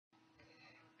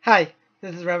Hi,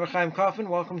 this is Rabbi Chaim Coffman.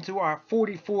 Welcome to our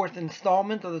 44th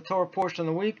installment of the Torah portion of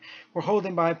the week. We're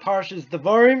holding by Parshas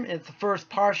Devarim. It's the first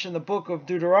parsha in the book of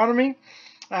Deuteronomy.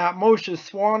 Moshe's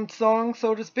swan song,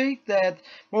 so to speak, that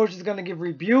Moshe is going to give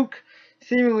rebuke,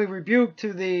 seemingly rebuke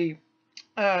to the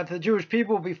Jewish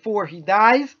people before he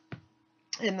dies.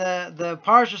 And the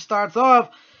parsha starts off,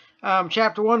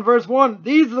 chapter 1, verse 1.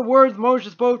 These are the words Moshe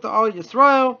spoke to all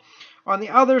Yisrael on the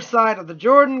other side of the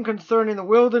Jordan, concerning the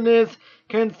wilderness,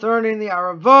 concerning the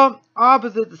Arava,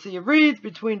 opposite the Sea of Reeds,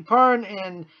 between Paran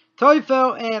and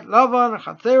Toifel, and Lavan, and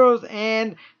Chatzeros,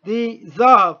 and the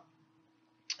Zahav.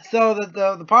 So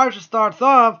the parsha starts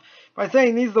off by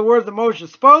saying these are the words that Moshe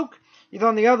spoke. He's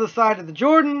on the other side of the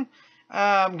Jordan,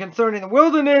 concerning the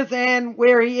wilderness and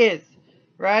where he is.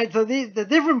 Right? So the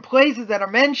different places that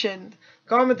are mentioned,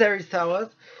 commentaries tell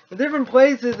us, the different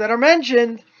places that are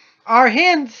mentioned are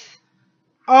hints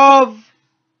of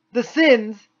the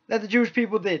sins that the Jewish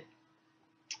people did.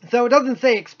 So it doesn't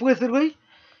say explicitly,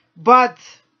 but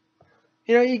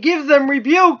he gives them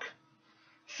rebuke,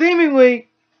 seemingly,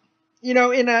 in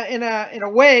a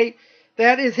way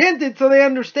that is hinted, so they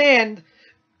understand,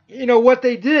 what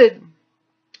they did,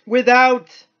 without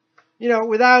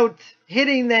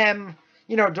hitting them,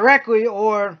 directly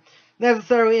or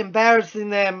necessarily embarrassing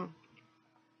them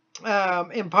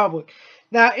in public.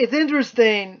 Now it's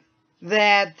interesting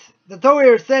that the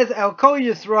Torah says El Kol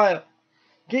Yisrael.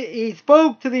 He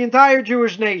spoke to the entire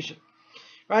Jewish nation.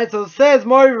 Right? So it says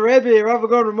Rabbi Rav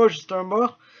Moshe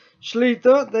Sternbuch,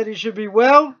 Shlita, that he should be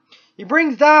well. He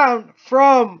brings down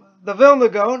from the Vilna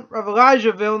Gaon, Rav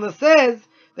Elijah Vilna says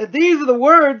that these are the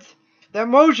words that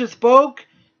Moshe spoke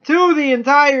to the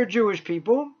entire Jewish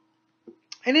people,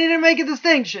 and he didn't make a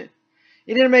distinction.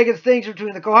 He didn't make a distinction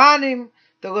between the Kohanim,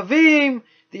 the Levim,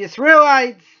 the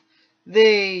Israelites,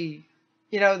 the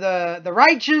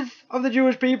righteous of the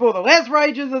Jewish people, the less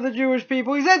righteous of the Jewish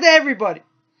people. He said to everybody,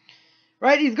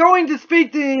 right? He's going to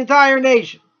speak to the entire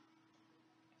nation.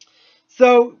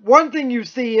 So one thing you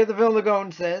see, as the Vilna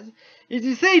Gaon says, is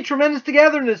you see tremendous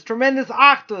togetherness, tremendous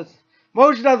achdus.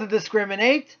 Moshe doesn't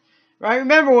discriminate, right?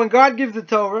 Remember when God gives the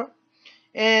Torah,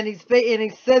 and he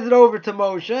says it over to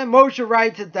Moshe, and Moshe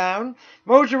writes it down.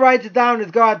 Moshe writes it down as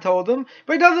God told him,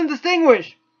 but he doesn't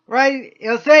distinguish. Right?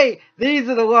 He'll say, these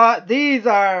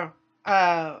are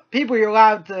people you're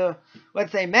allowed to,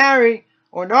 let's say, marry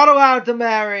or not allowed to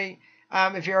marry.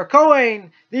 If you're a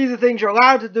Kohen, these are things you're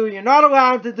allowed to do, you're not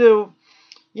allowed to do,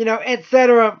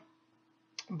 etc.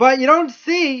 But you don't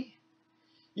see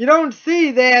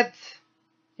that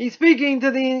he's speaking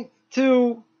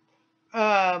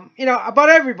about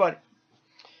everybody.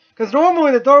 Because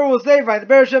normally the Torah will say, by the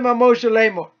Bereshim Moshe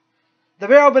Lemor.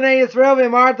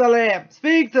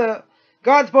 Speak to,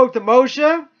 God spoke to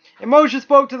Moshe, and Moshe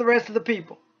spoke to the rest of the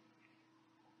people.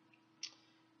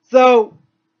 So,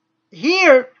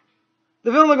 here,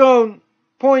 the Vilna Gaon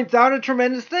points out a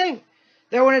tremendous thing.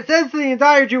 That when it says to the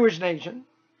entire Jewish nation,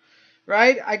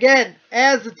 right, again,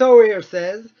 as the Torah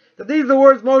says, that these are the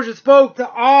words Moshe spoke to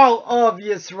all of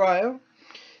Yisrael,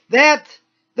 that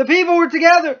the people were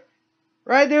together.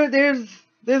 Right, there's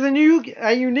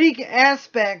a unique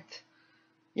aspect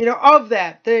of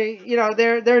that.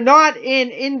 They're not in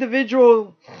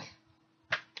individual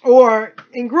or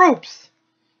in groups.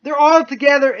 They're all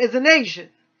together as a nation.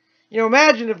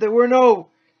 Imagine if there were no,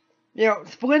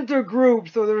 splinter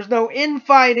groups, or there was no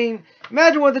infighting.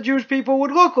 Imagine what the Jewish people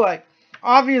would look like.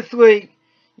 Obviously,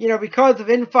 because of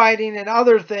infighting and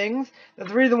other things, that's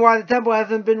the reason why the temple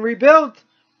hasn't been rebuilt,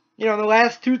 in the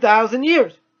last 2,000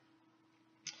 years.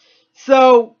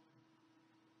 So,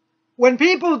 when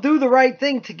people do the right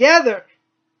thing together,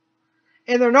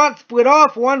 and they're not split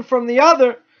off one from the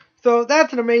other, so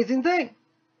that's an amazing thing.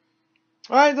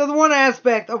 Alright, so that's one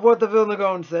aspect of what the Vilna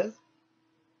Gaon says.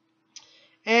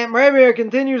 And Rabbi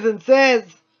continues and says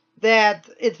that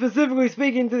it's specifically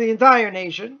speaking to the entire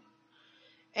nation,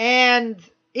 and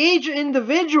each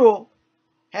individual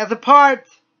has a part,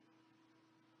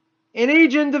 and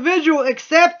each individual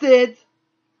accepted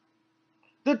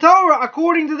the Torah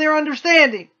according to their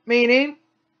understanding. Meaning,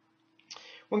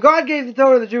 when God gave the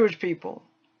Torah to the Jewish people,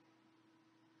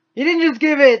 He didn't just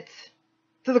give it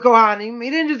to the Kohanim, He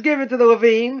didn't just give it to the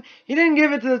Levim, He didn't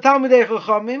give it to the Talmidei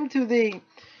Chachamim,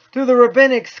 to the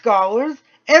rabbinic scholars.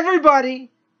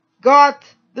 Everybody got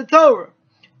the Torah.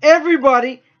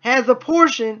 Everybody has a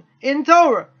portion in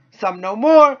Torah. Some know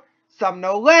more, some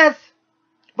know less,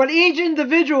 but each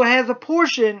individual has a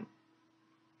portion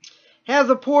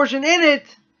in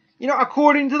it,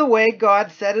 according to the way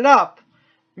God set it up.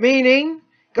 Meaning,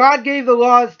 God gave the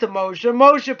laws to Moshe,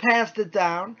 Moshe passed it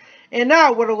down, and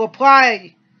now what will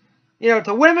apply,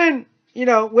 to women,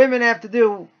 women have to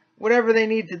do whatever they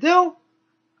need to do.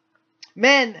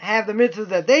 Men have the mitzvahs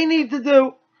that they need to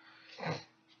do,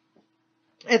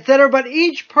 etc. But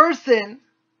each person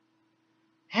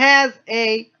has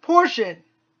a portion.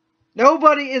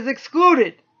 Nobody is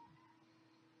excluded.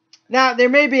 Now, there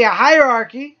may be a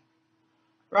hierarchy,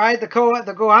 right? The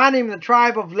Kohanim, the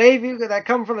tribe of Levi, that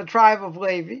come from the tribe of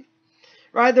Levi,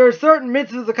 right? There are certain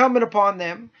mitzvahs incumbent upon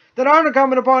them that aren't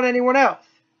incumbent upon anyone else,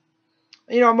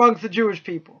 amongst the Jewish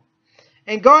people.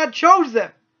 And God chose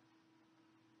them.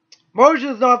 Moshe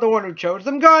is not the one who chose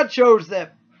them. God chose them.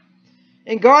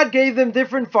 And God gave them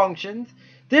different functions,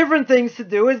 different things to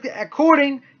do,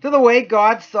 according to the way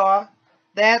God saw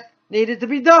that needed to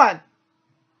be done.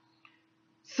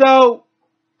 So,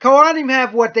 Kohanim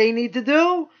have what they need to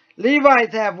do.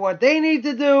 Levites have what they need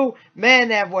to do. Men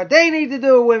have what they need to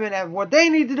do. Women have what they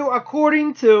need to do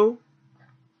according to,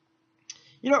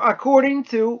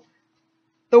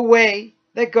 the way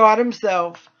that God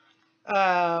Himself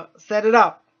set it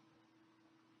up.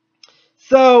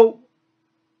 So,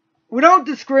 we don't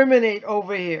discriminate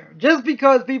over here. Just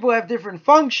because people have different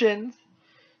functions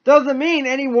doesn't mean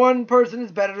any one person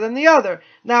is better than the other.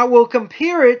 Now, we'll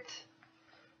compare it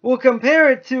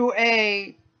to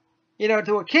a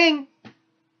king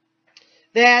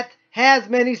that has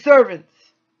many servants,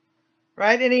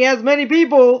 right? And he has many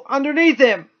people underneath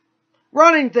him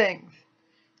running things.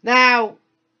 Now,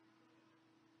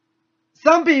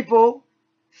 some people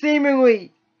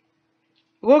seemingly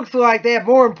looks like they have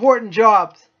more important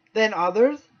jobs than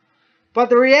others, but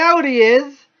the reality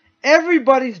is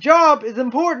everybody's job is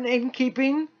important in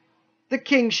keeping the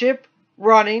kingship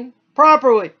running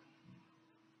properly.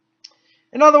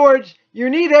 In other words, you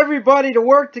need everybody to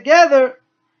work together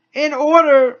in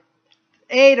order,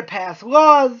 to pass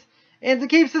laws and to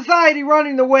keep society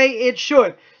running the way it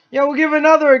should. We'll give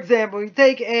another example. We'll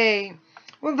take a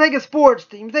sports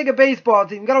team, take a baseball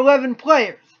team, got 11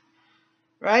 players,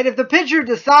 right? If the pitcher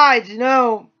decides,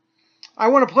 I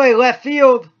want to play left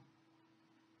field,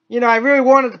 I really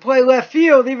wanted to play left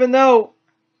field even though,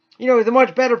 he's a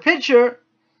much better pitcher,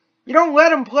 you don't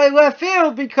let him play left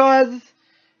field because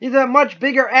he's a much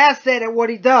bigger asset at what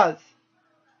he does.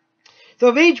 So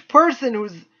if each person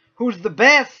who's the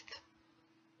best,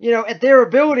 at their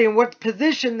ability and what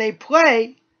position they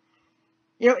play,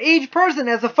 each person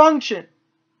has a function.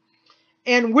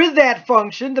 And with that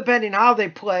function, depending how they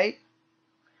play,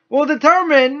 will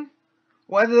determine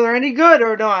whether they're any good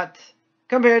or not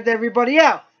compared to everybody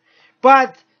else.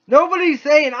 But nobody's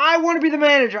saying, I want to be the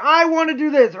manager, I want to do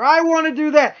this, or I want to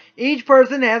do that. Each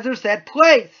person has their set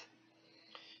place.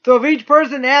 So if each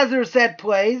person has their set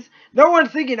plays, no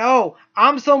one's thinking, oh,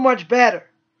 I'm so much better.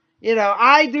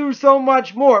 I do so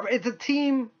much more. It's a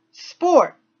team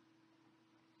sport.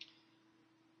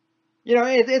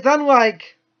 It's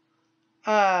unlike,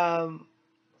 it's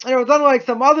unlike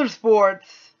some other sports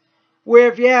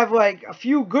where if you have like a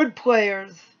few good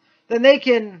players, then they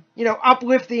can,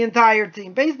 uplift the entire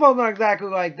team. Baseball's not exactly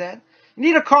like that. You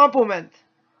need a complement,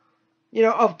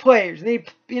 of players. You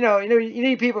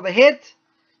need people to hit.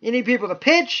 You need people to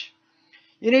pitch.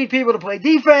 You need people to play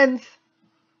defense.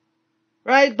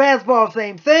 Right? Basketball,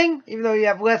 same thing, even though you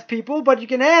have less people. But you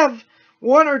can have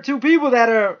one or two people that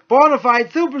are bona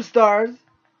fide superstars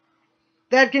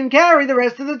that can carry the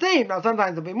rest of the team. Now,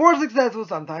 sometimes they'll be more successful,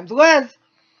 sometimes less.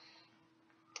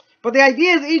 But the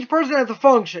idea is each person has a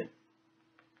function.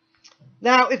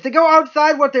 Now, if they go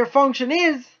outside what their function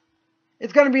is,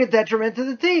 it's going to be a detriment to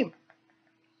the team.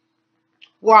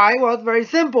 Why? Well, it's very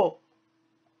simple.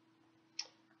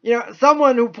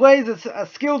 Someone who plays a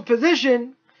skilled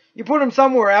position, you put him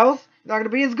somewhere else, he's not going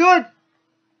to be as good.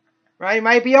 Right? He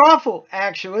might be awful,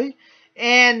 actually.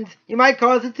 And you might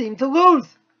cause the team to lose.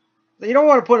 So you don't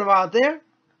want to put him out there.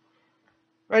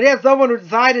 Right? You have someone who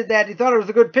decided that he thought it was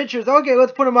a good pitcher. So, okay,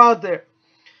 let's put him out there.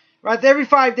 Right? So every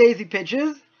 5 days he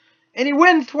pitches. And he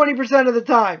wins 20% of the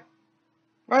time.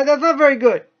 Right? That's not very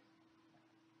good.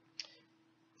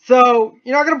 So,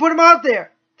 you're not going to put him out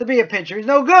there to be a pitcher. He's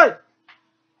no good.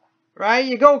 Right?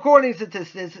 You go according to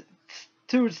statistics.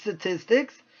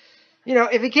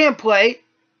 If he can't play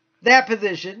that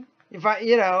position,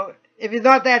 if he's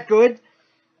not that good,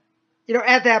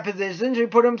 at that position, you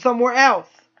put him somewhere else.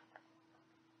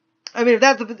 I mean, if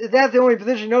that's the only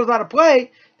position he knows how to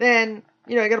play, then,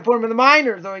 you got to put him in the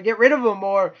minors or get rid of him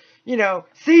or,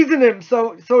 season him,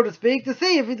 so to speak, to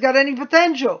see if he's got any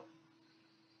potential.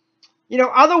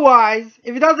 Otherwise,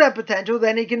 if he does have potential,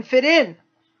 then he can fit in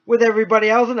with everybody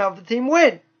else and help the team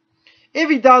win. If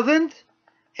he doesn't,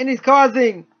 and he's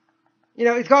causing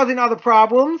other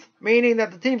problems, meaning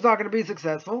that the team's not going to be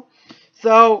successful.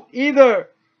 So either,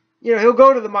 he'll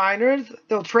go to the miners.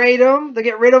 They'll trade him. They'll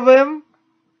get rid of him.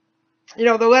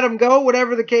 They'll let him go,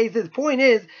 whatever the case is. Point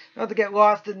is, not to get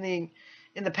lost in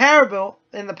the parable.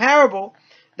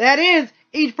 That is,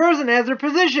 each person has their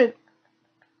position,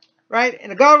 right? In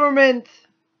the government,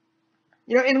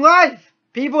 in life,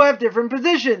 people have different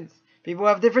positions. People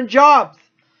have different jobs.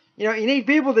 You need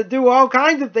people to do all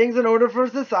kinds of things in order for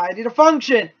society to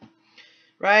function,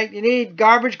 right? You need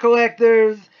garbage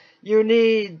collectors. You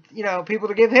need, people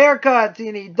to give haircuts.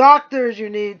 You need doctors. You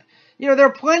need, there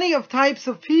are plenty of types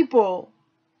of people,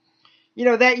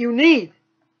 that you need.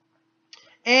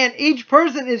 And each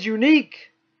person is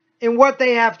unique in what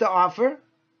they have to offer.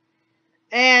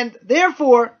 And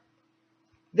therefore,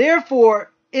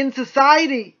 in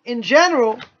society in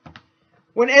general,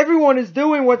 when everyone is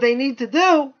doing what they need to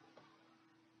do,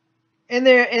 and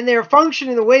they're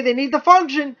functioning the way they need to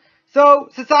function, so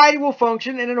society will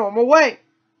function in a normal way.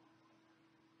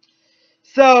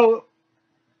 So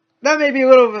that may be a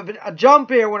little bit of a jump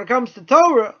here when it comes to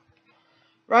Torah,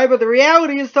 right? But the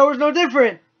reality is Torah is no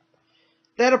different.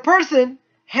 That a person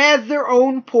has their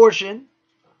own portion,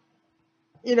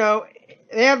 they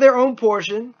have their own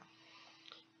portion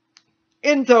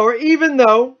in Torah, even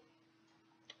though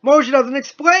Moshe doesn't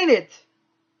explain it.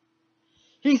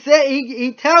 He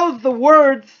tells the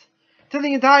words to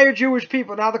the entire Jewish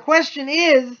people. Now the question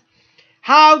is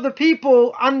how the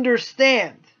people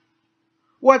understand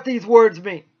what these words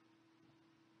mean.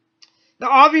 Now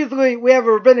obviously we have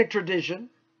a rabbinic tradition,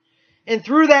 and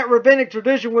through that rabbinic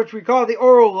tradition, which we call the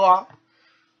oral law,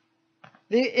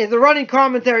 is a running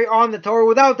commentary on the Torah.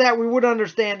 Without that we wouldn't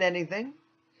understand anything.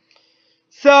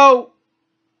 So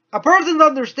a person's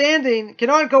understanding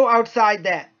cannot go outside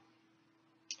that.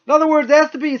 In other words, there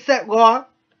has to be a set law,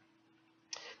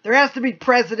 there has to be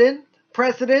precedent,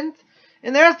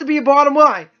 and there has to be a bottom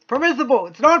line. It's permissible,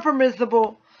 it's not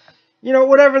permissible,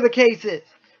 whatever the case is.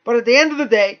 But at the end of the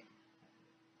day,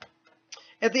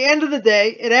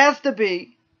 it has to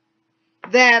be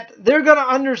that they're going to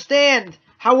understand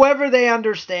however they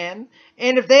understand.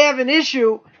 And if they have an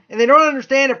issue and they don't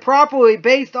understand it properly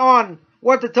based on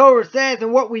what the Torah says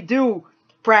and what we do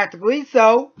practically,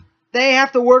 so they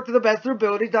have to work to the best of their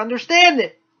ability to understand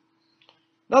it.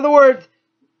 In other words,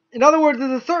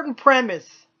 there's a certain premise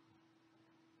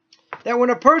that when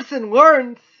a person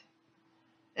learns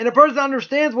and a person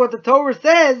understands what the Torah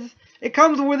says, it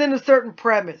comes within a certain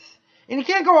premise. And you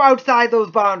can't go outside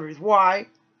those boundaries. Why?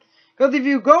 Because if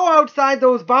you go outside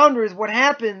those boundaries, what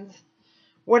happens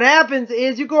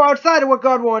is you go outside of what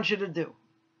God wants you to do.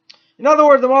 In other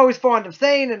words, I'm always fond of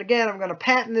saying, and again, I'm going to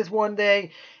patent this one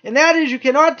day, and that is you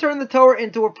cannot turn the Torah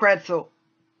into a pretzel.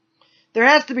 There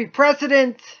has to be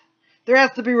precedent. There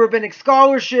has to be rabbinic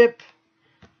scholarship.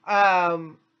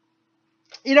 It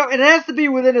has to be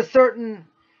within a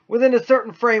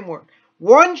certain framework.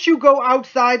 Once you go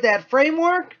outside that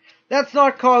framework, that's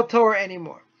not called Torah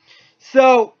anymore.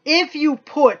 So if you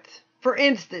put, for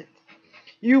instance,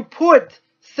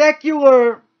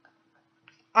 secular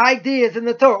ideas in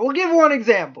the Torah. We'll give one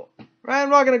example, right? I'm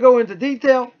not going to go into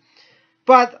detail,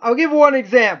 but I'll give one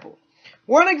example.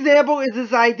 One example is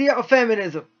this idea of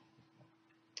feminism,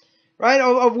 right?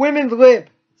 Of women's lib,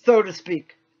 so to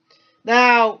speak.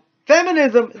 Now,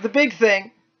 feminism is a big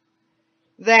thing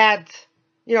that,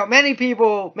 many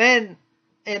people, men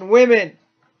and women,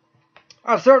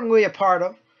 are certainly a part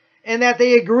of, and that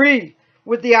they agree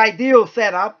with the ideal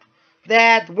setup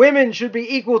that women should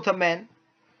be equal to men.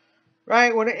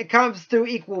 Right? When it comes to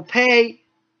equal pay,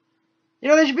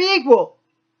 they should be equal.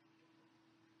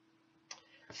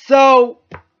 So,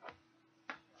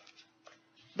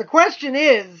 the question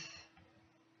is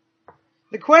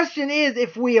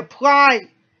if we apply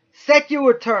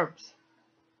secular terms,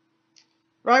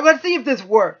 right? Let's see if this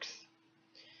works.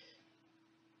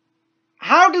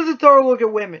 How does the Torah look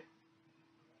at women?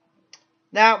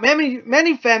 Now,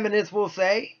 many feminists will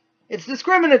say it's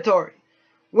discriminatory.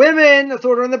 Women are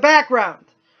sort of in the background.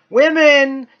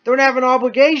 Women don't have an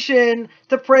obligation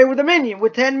to pray with a minyan,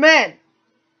 with 10 men.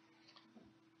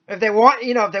 If they want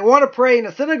to pray in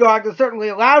a synagogue, they're certainly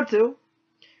allowed to,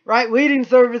 right? Leading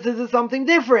services is something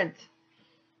different.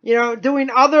 Doing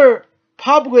other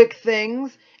public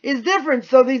things is different.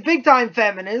 So these big-time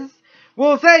feminists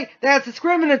will say that's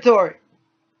discriminatory.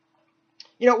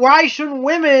 Why shouldn't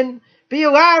women be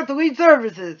allowed to lead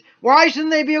services? Why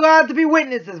shouldn't they be allowed to be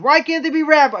witnesses? Why can't they be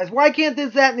rabbis? Why can't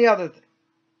this, that, and the other thing?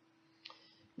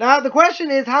 Now, the question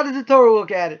is, how does the Torah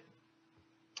look at it?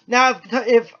 Now,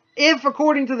 if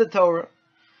according to the Torah,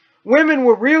 women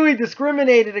were really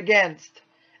discriminated against,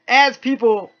 as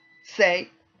people say,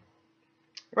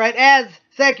 right, as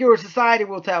secular society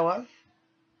will tell us,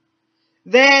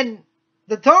 then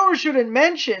the Torah shouldn't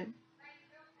mention,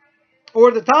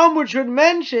 or the Talmud should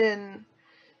mention,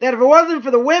 that if it wasn't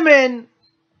for the women,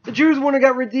 the Jews wouldn't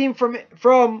have got redeemed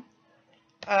from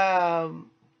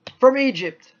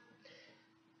Egypt.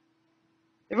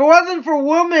 If it wasn't for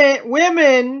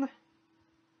women,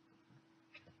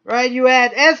 right, you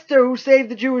had Esther who saved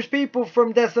the Jewish people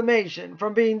from decimation,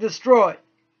 from being destroyed.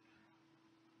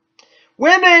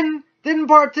 Women didn't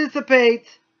participate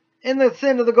in the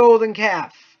sin of the golden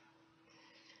calf.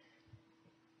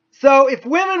 So if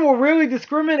women were really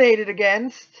discriminated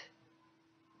against,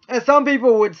 as some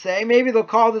people would say, maybe they'll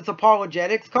call this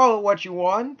apologetics, call it what you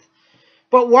want,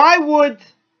 but why would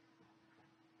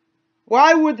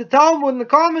the Talmud and the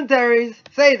commentaries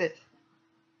say this?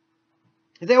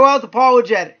 They say, well, it's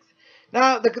apologetics.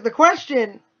 Now, the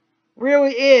question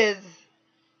really is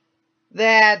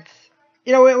that,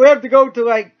 we have to go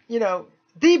to,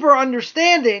 deeper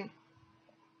understanding,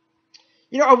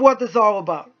 of what this is all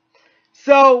about.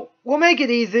 So, we'll make it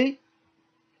easy.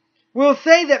 We'll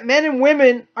say that men and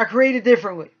women are created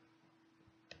differently.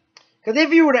 Because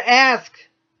if you were to ask,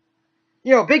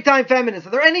 big-time feminists,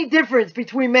 are there any difference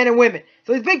between men and women?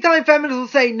 So these big-time feminists will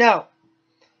say no.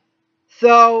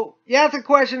 So, you ask a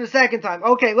question a second time.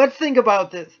 Okay, let's think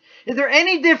about this. Is there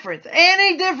any difference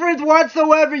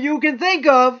whatsoever you can think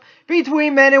of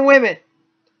between men and women?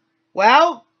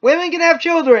 Well, women can have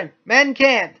children. Men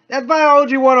can't. That's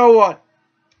biology 101.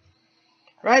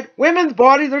 Right? Women's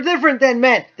bodies are different than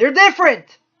men. They're different.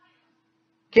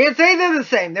 Can't say they're the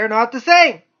same. They're not the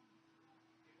same.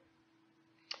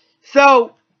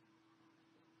 So,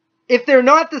 if they're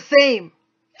not the same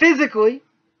physically,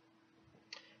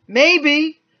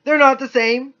 maybe they're not the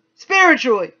same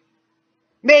spiritually.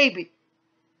 Maybe.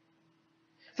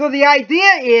 So the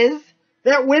idea is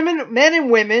that men and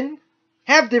women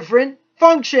have different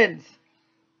functions.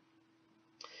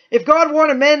 If God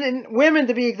wanted men and women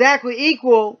to be exactly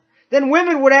equal, then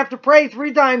women would have to pray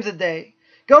 3 times a day,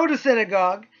 go to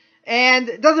synagogue, and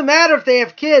it doesn't matter if they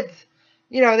have kids,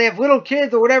 they have little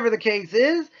kids or whatever the case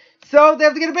is, so they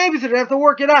have to get a babysitter, they have to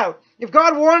work it out. If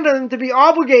God wanted them to be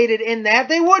obligated in that,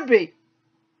 they would be.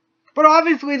 But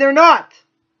obviously they're not.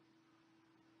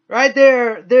 Right?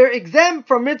 They're exempt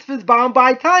from mitzvahs bound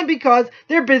by time because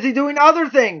they're busy doing other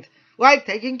things, like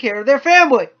taking care of their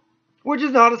family, which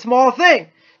is not a small thing.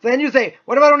 So then you say,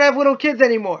 what if I don't have little kids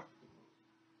anymore?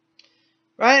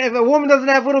 Right? If a woman doesn't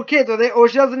have little kids or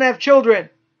she doesn't have children,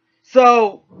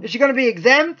 so is she going to be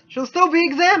exempt? She'll still be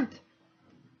exempt.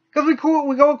 Because we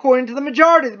go according to the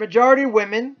majority. The majority of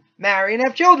women marry and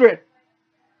have children.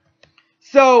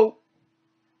 So,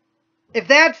 if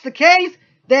that's the case,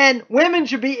 then women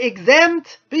should be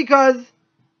exempt because,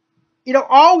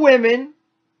 all women,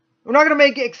 we're not going to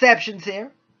make exceptions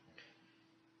here.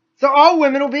 So all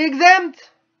women will be exempt.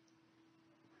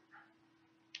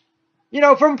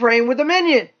 From praying with a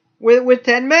minyan, with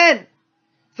 10 men.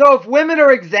 So if women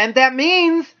are exempt, that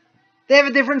means they have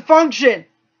a different function.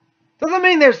 Doesn't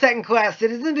mean they're second-class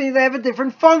citizens, it means they have a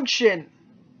different function.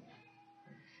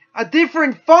 A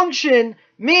different function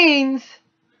means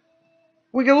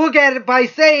we can look at it by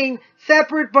saying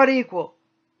separate but equal.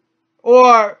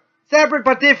 Or separate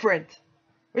but different.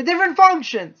 With different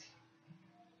functions.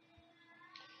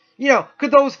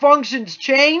 Could those functions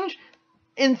change?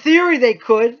 In theory, they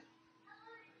could.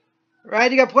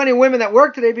 Right? You got plenty of women that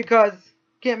work today because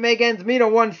can't make ends meet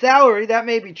on one salary. That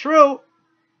may be true.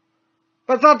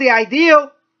 But it's not the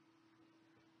ideal.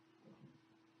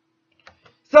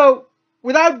 So,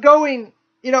 without going,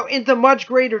 into much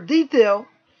greater detail,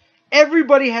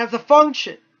 everybody has a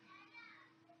function.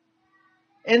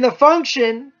 And the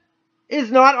function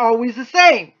is not always the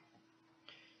same.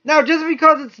 Now, just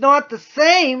because it's not the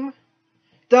same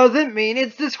doesn't mean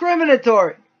it's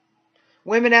discriminatory.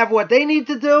 Women have what they need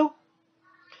to do.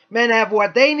 Men have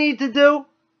what they need to do.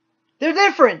 They're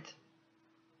different.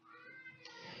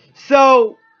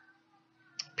 So,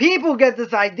 people get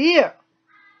this idea.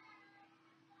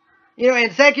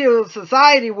 And secular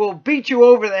society will beat you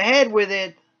over the head with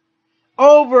it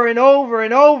over and over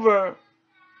and over.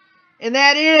 And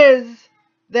that is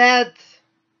that,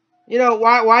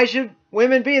 why should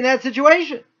women be in that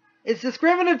situation? It's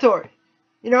discriminatory.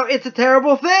 It's a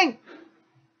terrible thing.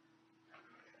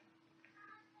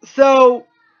 So,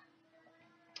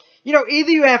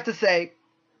 either you have to say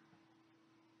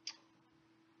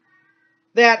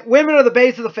that women are the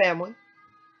base of the family.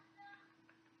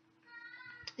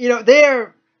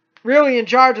 They're really in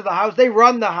charge of the house. They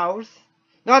run the house.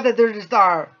 Not that they're just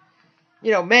our,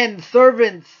 men,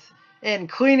 servants, and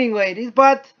cleaning ladies,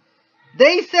 but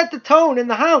they set the tone in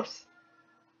the house.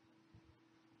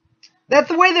 That's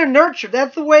the way they're nurtured.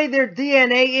 That's the way their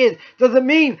DNA is. Does it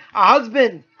mean a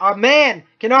husband, a man,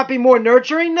 cannot be more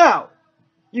nurturing? No.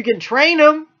 You can train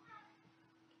him.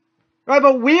 Right,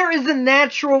 but where is the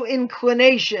natural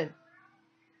inclination?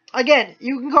 Again,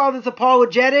 you can call this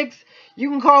apologetics. You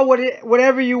can call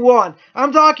whatever you want.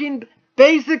 I'm talking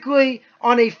basically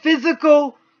on a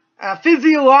physical,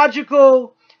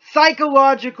 physiological,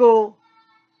 psychological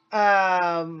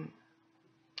plane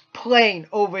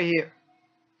over here.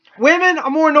 Women are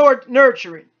more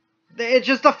nurturing. It's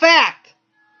just a fact.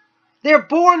 They're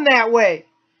born that way.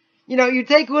 You know, you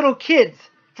take little kids,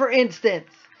 for instance.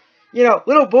 You know,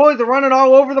 little boys are running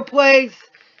all over the place.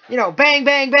 You know, bang,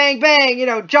 bang, bang, bang. You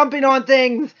know, jumping on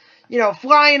things. You know,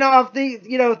 flying off the,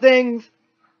 things.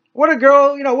 What do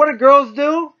girls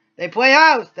do? They play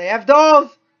house. They have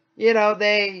dolls. You know,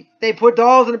 they put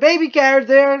dolls in a baby carriage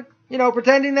there,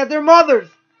 pretending that they're mothers.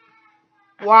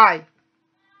 Why?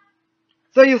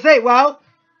 So you say, well,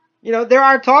 there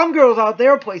are tom girls out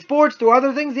there who play sports, do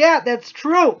other things. Yeah, that's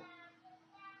true.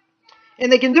 And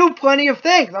they can do plenty of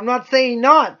things. I'm not saying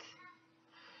not.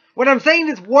 What I'm saying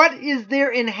is, what is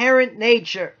their inherent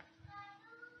nature?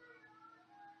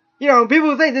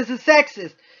 People say this is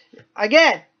sexist.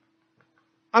 Again,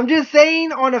 I'm just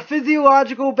saying on a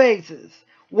physiological basis.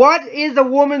 What is a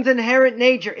woman's inherent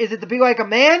nature? Is it to be like a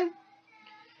man?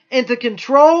 And to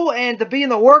control and to be in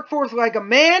the workforce like a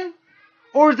man?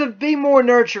 Or is it to be more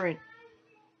nurturing?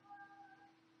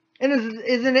 And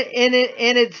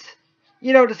it's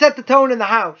to set the tone in the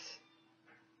house.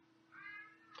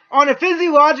 On a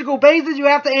physiological basis, you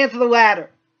have to answer the latter.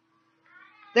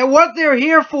 That what they're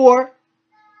here for,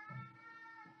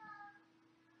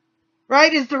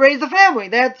 right, is to raise a family.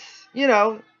 That's,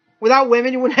 without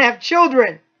women, you wouldn't have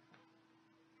children.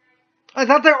 That's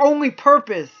not their only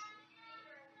purpose.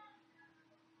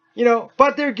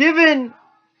 But they're given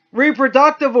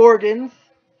reproductive organs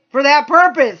for that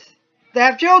purpose, to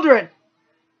have children.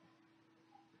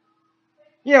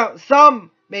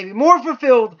 Some maybe more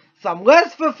fulfilled, some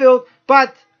less fulfilled,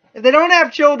 but if they don't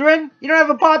have children, you don't have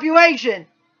a population.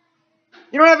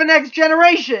 You don't have a next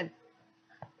generation.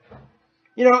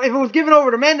 If it was given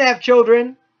over to men to have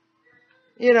children,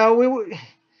 we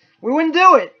wouldn't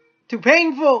do it. Too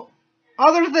painful.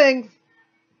 Other things.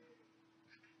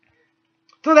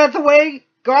 So that's the way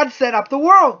God set up the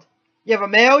world. You have a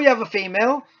male, you have a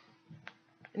female,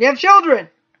 and you have children,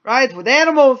 right? It's with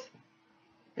animals.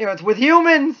 It's with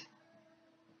humans.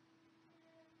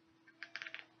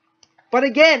 But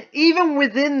again, even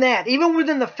within that, even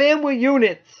within the family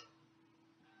units,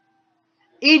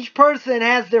 each person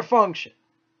has their function.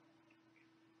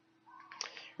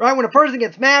 Right? When a person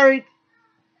gets married,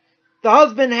 the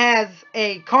husband has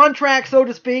a contract, so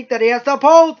to speak, that he has to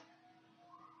uphold.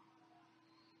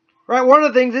 Right? One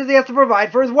of the things is he has to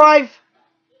provide for his wife.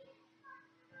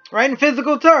 Right? In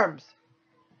physical terms.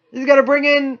 He's got to bring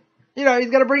in, he's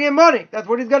got to bring in money. That's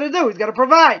what he's got to do. He's got to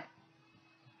provide.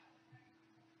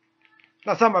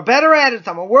 Now, some are better at it,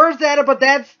 some are worse at it, but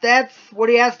that's what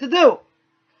he has to do.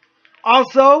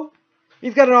 Also,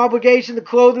 he's got an obligation to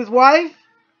clothe his wife.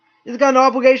 He's got an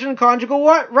obligation to conjugal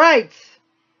rights.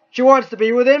 She wants to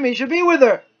be with him, he should be with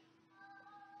her.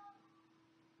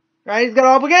 Right? He's got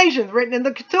obligations written in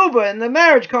the ketubah, in the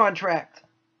marriage contract.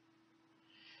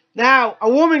 Now, a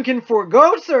woman can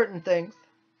forego certain things.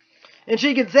 And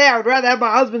she can say, I would rather have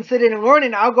my husband sit in and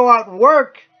learn, I'll go out and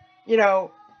work,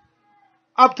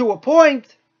 up to a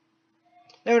point.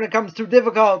 Then when it comes too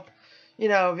difficult, if you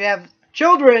have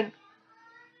children,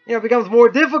 it becomes more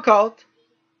difficult.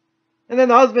 And then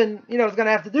the husband, is going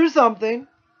to have to do something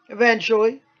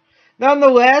eventually.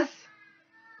 Nonetheless,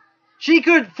 she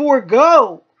could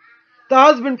forego the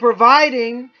husband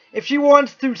providing if she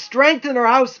wants to strengthen her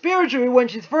house spiritually when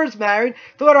she's first married,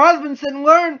 to let her husband sit and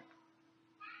learn.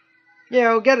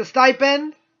 Get a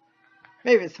stipend,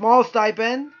 maybe a small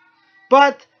stipend,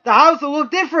 but the house will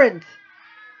look different.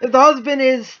 If the husband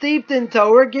is steeped in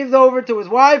Torah, gives over to his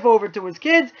wife, over to his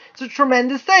kids, it's a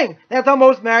tremendous thing. That's how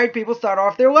most married people start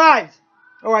off their lives.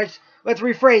 All right, let's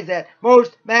rephrase that.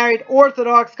 Most married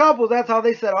Orthodox couples, that's how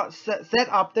they set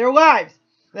up their lives.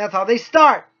 That's how they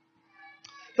start.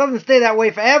 It doesn't stay that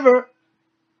way forever.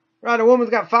 Right? A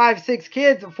woman's got 5, 6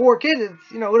 kids, or 4 kids.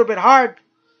 It's, a little bit hard,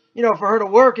 for her to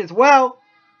work as well.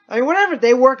 I mean, whatever,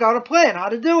 they work out a plan, how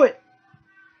to do it.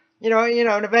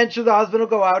 And eventually the husband will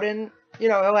go out and,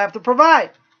 he'll have to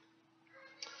provide.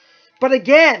 But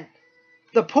again,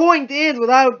 the point is,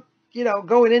 without,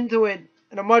 going into it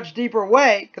in a much deeper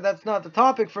way, because that's not the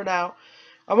topic for now,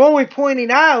 I'm only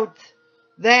pointing out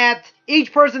that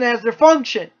each person has their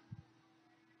function.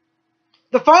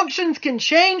 The functions can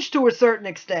change to a certain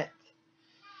extent.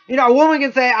 You know, a woman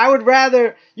can say, I would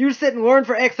rather you sit and learn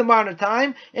for X amount of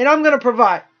time, and I'm going to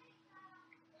provide.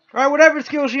 Right? Whatever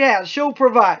skill she has, she'll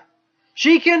provide.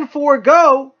 She can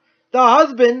forego the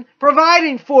husband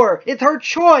providing for her. It's her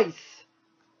choice.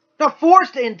 Not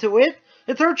forced into it.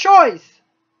 It's her choice.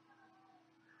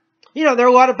 You know, there are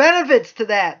a lot of benefits to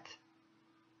that.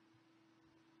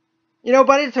 You know,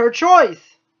 but it's her choice.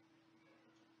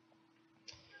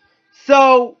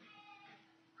 So,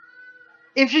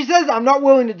 if she says, I'm not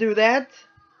willing to do that,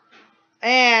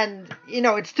 and, you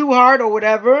know, it's too hard or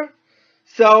whatever,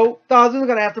 so the husband's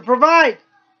going to have to provide.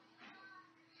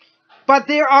 But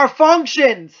there are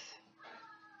functions.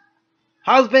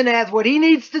 Husband has what he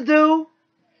needs to do.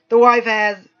 The wife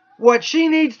has what she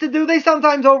needs to do. They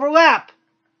sometimes overlap.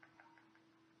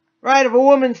 Right? If a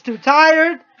woman's too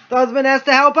tired, the husband has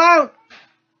to help out.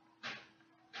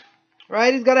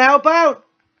 Right? He's got to help out.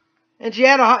 And she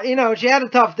had a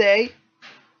tough day,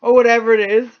 or whatever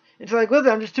it is. And she's like,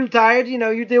 listen, I'm just too tired. You know,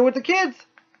 you deal with the kids.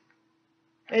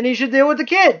 And he should deal with the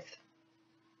kids.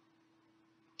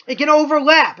 It can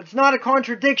overlap. It's not a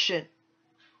contradiction.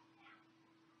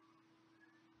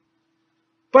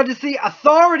 But you see,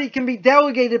 authority can be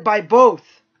delegated by both.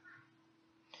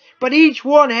 But each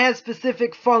one has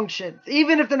specific functions,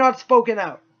 even if they're not spoken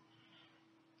out.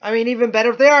 I mean, even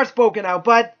better if they are spoken out.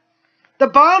 But the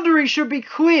boundary should be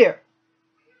clear.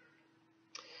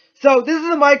 So this is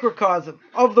a microcosm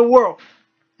of the world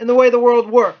and the way the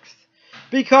world works.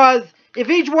 Because if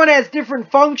each one has different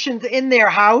functions in their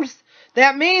house,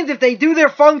 that means if they do their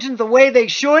functions the way they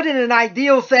should in an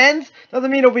ideal sense, doesn't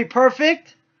mean it'll be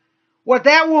perfect. What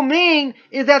that will mean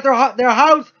is that their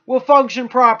house will function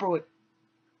properly.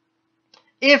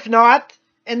 If not,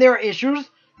 and there are issues,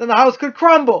 then the house could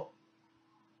crumble.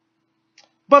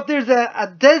 But there's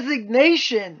a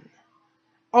designation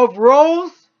of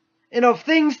roles and of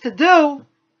things to do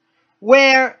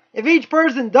where if each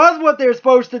person does what they're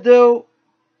supposed to do,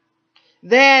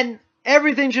 then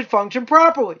everything should function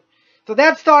properly. So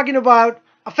that's talking about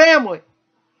a family,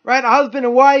 right? A husband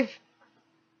and wife,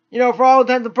 you know, for all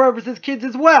intents and purposes, kids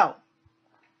as well.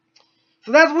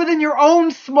 So that's within your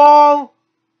own small,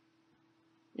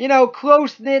 you know,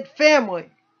 close-knit family.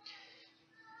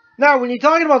 Now, when you're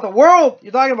talking about the world,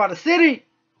 you're talking about a city,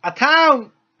 a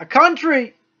town, a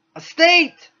country, a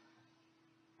state.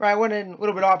 Right, I went in a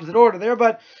little bit opposite order there,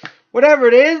 but whatever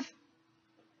it is,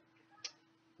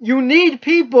 you need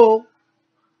people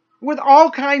with all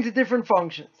kinds of different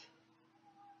functions.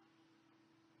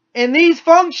 And these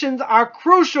functions are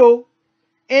crucial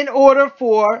in order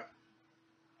for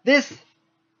this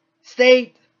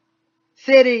state,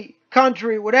 city,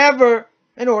 country, whatever,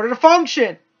 in order to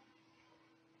function.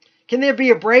 Can there be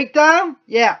a breakdown?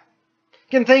 Yeah.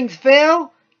 Can things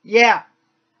fail? Yeah.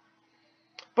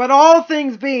 But all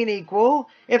things being equal,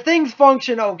 if things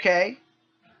function okay,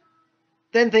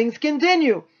 then things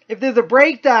continue. If there's a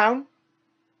breakdown,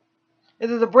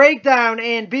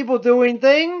 in people doing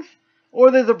things,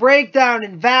 or there's a breakdown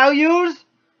in values,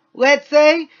 let's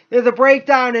say, there's a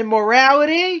breakdown in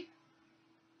morality,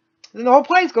 then the whole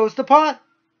place goes to pot.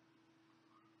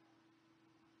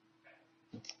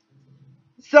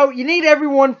 So you need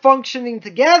everyone functioning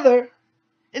together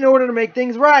in order to make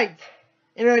things right,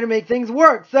 in order to make things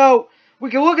work. So we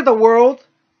can look at the world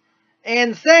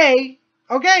and say,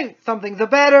 okay, some things are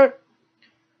better,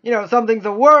 you know, some things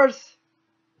are worse,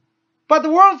 but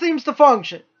the world seems to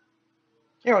function.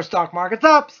 You know, stock market's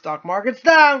up, stock market's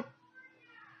down,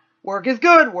 work is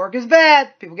good, work is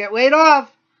bad, people get laid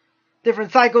off,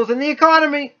 different cycles in the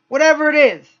economy, whatever it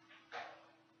is.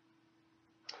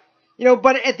 You know,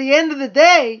 but at the end of the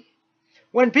day,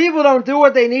 when people don't do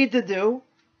what they need to do,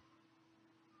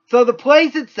 so the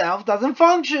place itself doesn't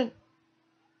function.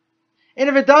 And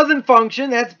if it doesn't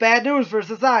function, that's bad news for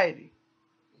society.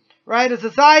 Right? If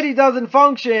society doesn't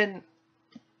function,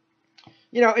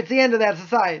 you know, it's the end of that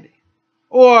society.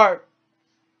 Or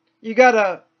you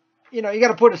gotta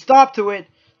put a stop to it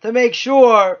to make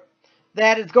sure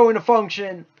that it's going to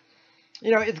function,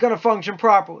 you know, it's going to function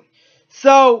properly.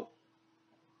 So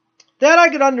that I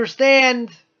could understand,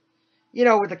 you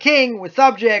know, with the king, with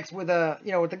subjects, with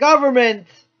the government,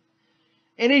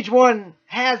 and each one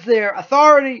has their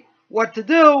authority, what to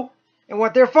do, and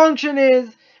what their function is,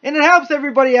 and it helps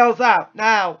everybody else out.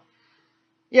 Now,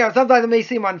 you know, sometimes it may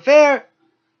seem unfair.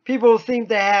 People seem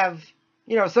to have,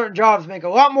 you know, certain jobs make a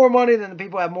lot more money than the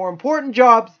people who have more important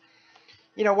jobs.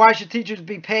 You know, why should teachers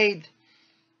be paid,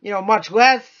 you know, much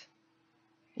less,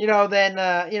 you know, than,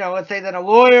 let's say than a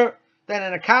lawyer, than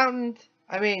an accountant?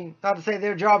 I mean, not to say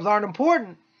their jobs aren't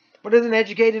important, but isn't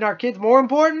educating our kids more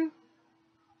important?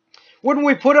 Wouldn't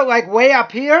we put it like way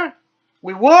up here?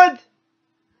 We would.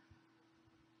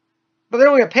 but they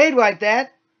don't get paid like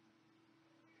that.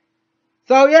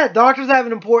 So yeah, doctors have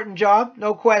an important job,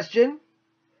 no question.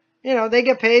 You know, they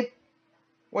get paid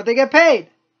what they get paid.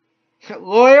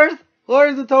 Lawyers are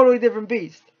a totally different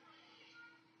beast.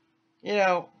 You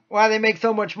know, why they make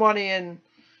so much money and,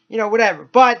 you know, whatever.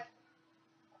 But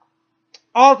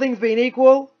all things being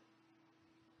equal,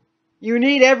 you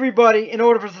need everybody in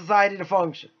order for society to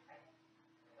function.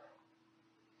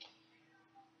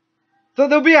 So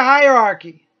there'll be a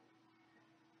hierarchy,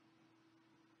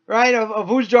 right, of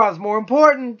whose job is more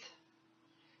important,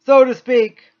 so to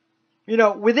speak. You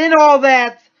know, within all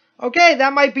that, okay,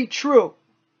 that might be true.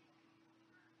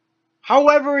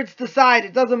 However it's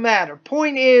decided, doesn't matter.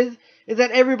 Point is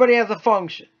that everybody has a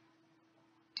function.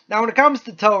 Now when it comes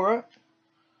to Torah,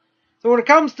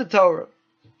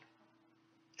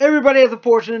 everybody has a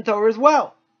portion in Torah as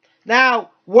well.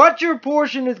 Now, what your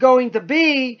portion is going to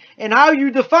be and how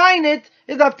you define it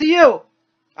is up to you.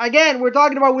 Again, we're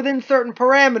talking about within certain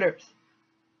parameters.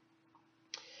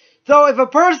 So if a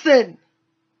person,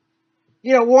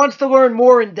 you know, wants to learn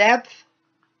more in depth,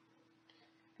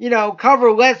 you know,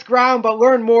 cover less ground but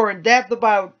learn more in depth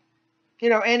about, you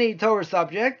know, any Torah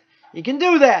subject, you can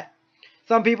do that.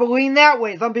 Some people lean that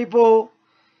way. Some people,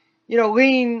 you know,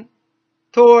 lean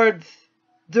towards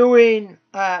doing,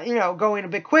 you know, going a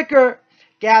bit quicker,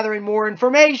 gathering more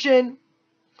information,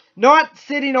 not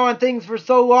sitting on things for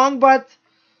so long, but,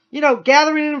 you know,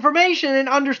 gathering information and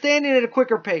understanding at a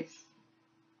quicker pace.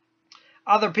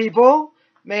 Other people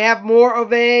may have more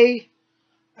of a,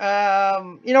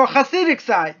 you know, Hasidic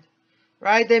side,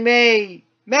 right? They may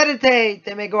meditate,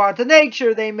 they may go out to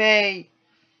nature, they may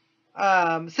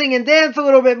sing and dance a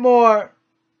little bit more,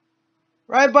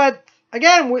 right? But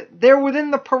again, they're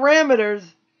within the parameters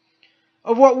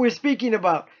of what we're speaking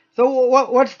about. So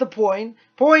what's the point?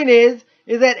 Point is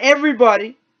that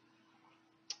everybody,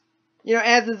 you know,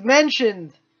 as is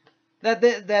mentioned, that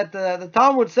the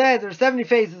Talmud says there's 70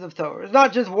 faces of Torah. It's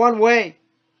not just one way,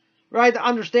 right, to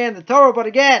understand the Torah. But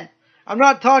again, I'm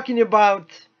not talking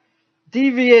about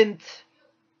deviant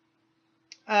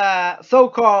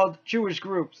so-called Jewish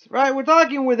groups, right? We're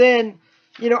talking within,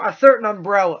 you know, a certain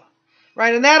umbrella,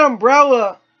 right? And that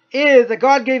umbrella is that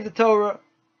God gave the Torah.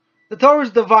 The Torah is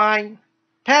divine.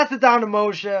 Passed it down to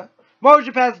Moshe.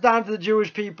 Moshe passed it down to the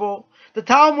Jewish people. The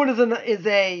Talmud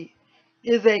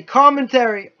is a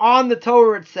commentary on the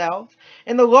Torah itself.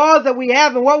 And the laws that we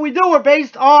have and what we do are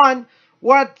based on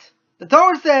what the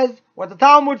Torah says, what the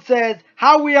Talmud says,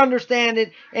 how we understand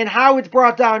it, and how it's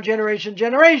brought down generation to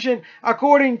generation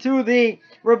according to the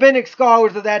rabbinic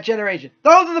scholars of that generation.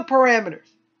 Those are the parameters.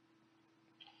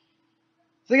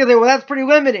 So you can say, well, that's pretty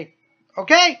limiting.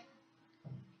 Okay?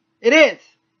 It is.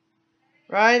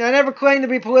 Right? I never claim to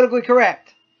be politically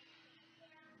correct.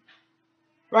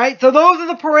 Right? So those are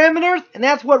the parameters, and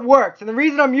that's what works. And the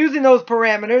reason I'm using those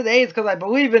parameters, A, is because I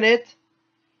believe in it,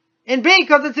 and B,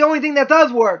 because it's the only thing that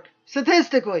does work,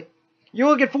 statistically. You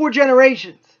look at 4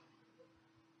 generations.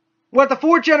 What the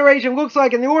 4th generation looks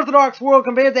like in the Orthodox world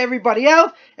compared to everybody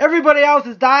else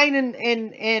is dying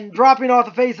and dropping off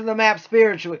the face of the map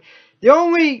spiritually. The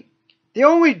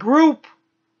only group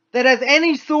that has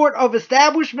any sort of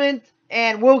establishment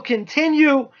and will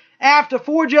continue after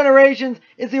 4 generations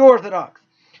is the Orthodox.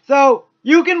 So,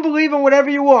 you can believe in whatever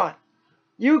you want.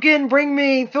 You can bring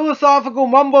me philosophical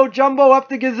mumbo-jumbo up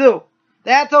the gazoo.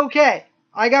 That's okay.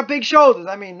 I got big shoulders.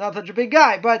 I mean, not such a big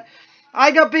guy, but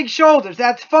I got big shoulders.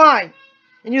 That's fine.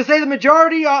 And you say the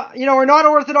majority, you know, are not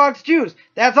Orthodox Jews.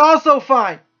 That's also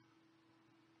fine.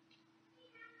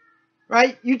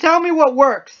 Right? You tell me what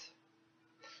works.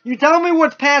 You tell me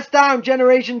what's passed down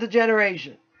generation to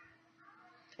generation.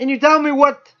 And you tell me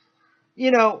what, you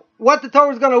know, what the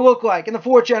Torah is going to look like in the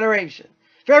 4th generation.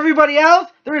 For everybody else,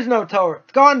 there is no Torah.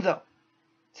 It's gonzo.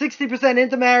 60%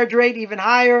 intermarriage rate, even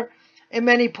higher in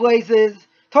many places.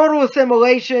 Total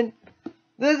assimilation.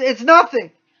 It's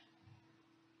nothing.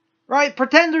 Right?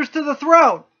 Pretenders to the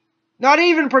throne. Not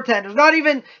even pretenders. They don't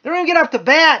even get up to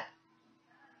bat.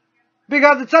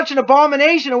 Because it's such an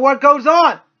abomination of what goes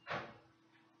on.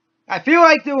 I feel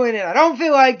like doing it. I don't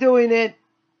feel like doing it.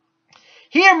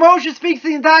 Here Moshe speaks to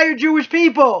the entire Jewish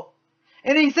people.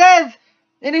 And he says,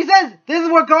 this is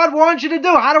what God wants you to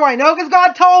do. How do I know? Because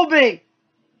God told me.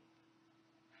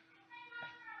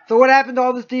 So what happened to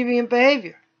all this deviant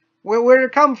behavior? Where did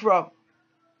it come from?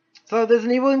 So there's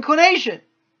an evil inclination.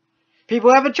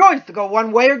 People have a choice to go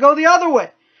one way or go the other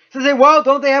way. So they say, well,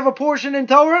 don't they have a portion in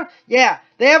Torah? Yeah,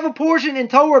 they have a portion in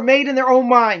Torah made in their own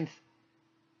minds.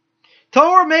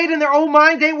 Torah made in their own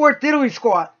minds ain't worth diddly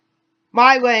squat.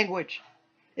 My language.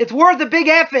 It's worth a big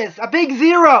Ephes, a big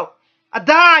zero, a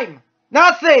dime,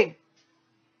 nothing.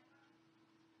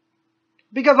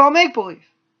 because all make-believe.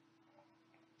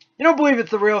 You don't believe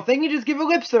it's the real thing, you just give it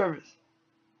lip service.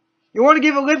 You want to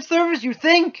give it lip service, you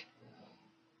think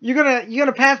you're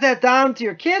gonna pass that down to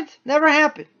your kids? Never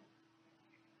happen.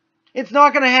 It's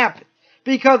not gonna happen.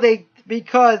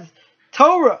 Because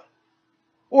Torah,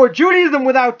 or Judaism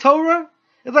without Torah,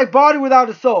 is like body without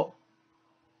a soul.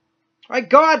 Right?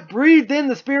 God breathed in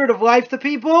the spirit of life to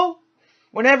people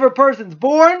whenever a person's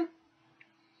born,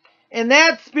 and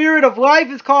that spirit of life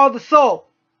is called the soul.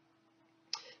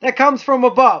 That comes from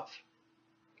above.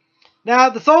 Now,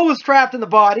 the soul is trapped in the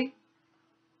body.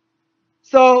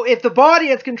 So, if the body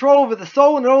has control over the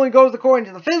soul and it only goes according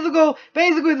to the physical,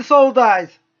 basically the soul dies.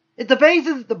 It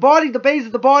debases the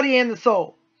body and the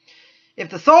soul.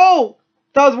 If the soul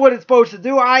does what it's supposed to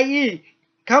do, i.e.,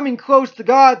 coming close to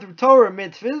God through Torah and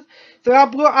mitzvahs, so it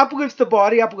uplifts the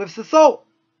body, uplifts the soul.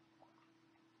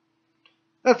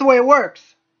 That's the way it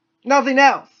works. Nothing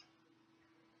else.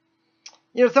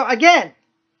 So again,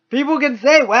 people can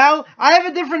say, well, I have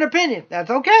a different opinion. That's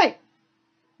okay.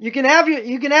 You can have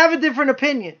a different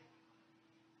opinion.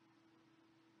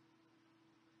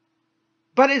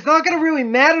 But it's not going to really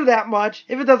matter that much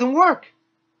if it doesn't work.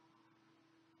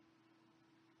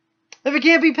 If it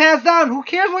can't be passed down, who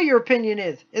cares what your opinion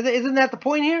is? Isn't that the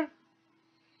point here?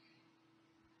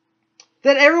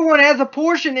 That everyone has a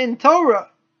portion in Torah.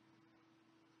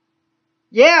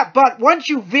 Yeah, but once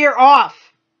you veer off,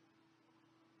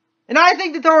 and I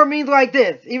think the Torah means like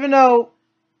this, even though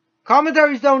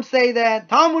commentaries don't say that,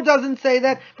 Talmud doesn't say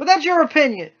that, but that's your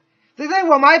opinion. They say,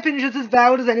 well, my opinion is just as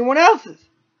valid as anyone else's.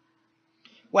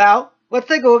 Well, let's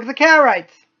take a look at the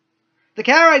Karaites. The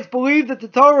Karaites believe that the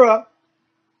Torah,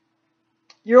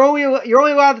 you're only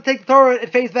allowed to take the Torah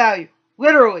at face value,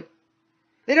 literally.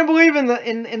 They didn't believe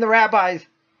in the rabbis,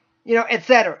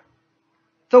 etc.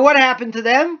 So what happened to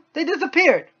them? They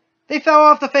disappeared. They fell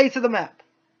off the face of the map.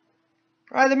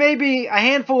 Right? There may be a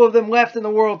handful of them left in the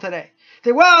world today.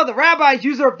 Say, well, the rabbis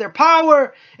usurped their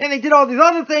power, and they did all these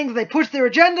other things, and they pushed their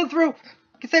agenda through.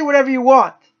 You can say whatever you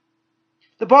want.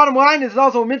 The bottom line is there's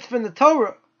also a mitzvah in the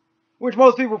Torah, which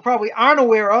most people probably aren't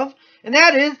aware of, and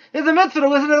that is, there's a mitzvah to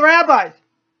listen to the rabbis.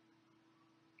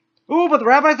 Ooh, but the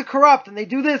rabbis are corrupt, and they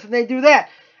do this, and they do that.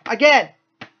 Again,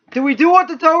 do we do what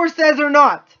the Torah says or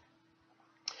not?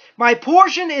 My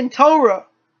portion in Torah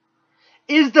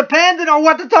is dependent on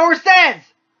what the Torah says.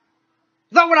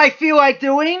 It's not what I feel like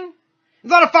doing.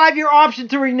 It's not a 5-year option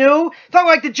to renew. It's not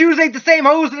like the Jews ate the same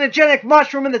hallucinogenic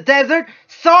mushroom in the desert.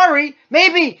 Sorry,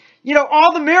 maybe,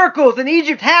 all the miracles in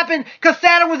Egypt happened because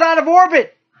Saturn was out of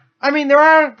orbit. I mean, there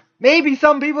are maybe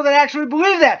some people that actually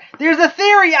believe that. There's a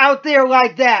theory out there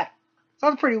like that.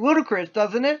 Sounds pretty ludicrous,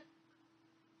 doesn't it?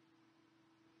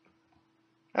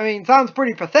 I mean, sounds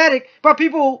pretty pathetic, but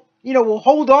people, will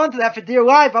hold on to that for dear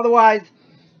life. Otherwise,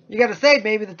 you got to say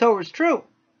maybe the Torah is true.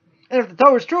 And if the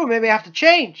Torah is true, maybe I have to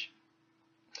change.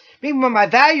 Maybe my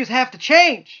values have to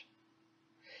change.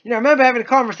 I remember having a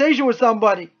conversation with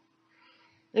somebody.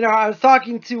 I was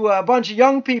talking to a bunch of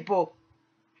young people.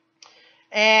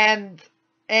 And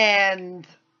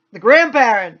the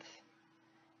grandparents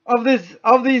of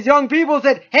these young people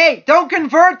said, hey, don't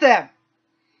convert them.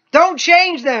 Don't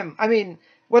change them. I mean,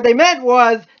 what they meant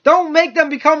was, don't make them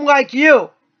become like you.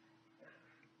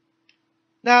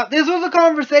 Now, this was a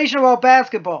conversation about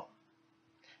basketball.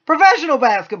 Professional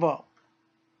basketball.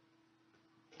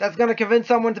 That's going to convince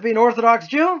someone to be an Orthodox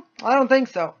Jew? I don't think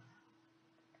so.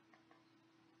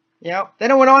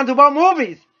 Then it went on to about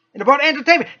movies and about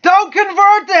entertainment. Don't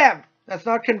convert them! That's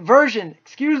not conversion.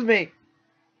 Excuse me.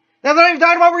 That's not even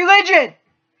talking about religion.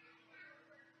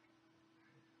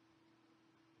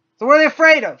 So what are they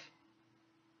afraid of?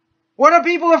 What are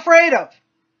people afraid of?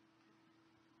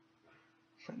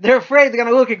 They're afraid they're going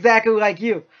to look exactly like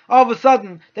you. All of a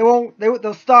sudden,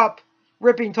 they'll stop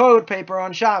ripping toilet paper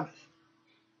on Shabbos.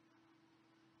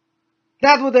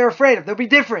 That's what they're afraid of. They'll be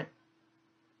different.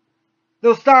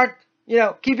 They'll start,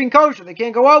 keeping kosher. They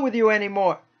can't go out with you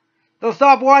anymore. They'll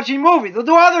stop watching movies. They'll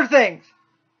do other things.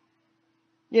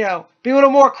 Be a little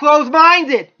more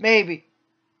closed-minded, maybe.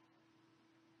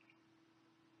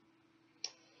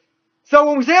 So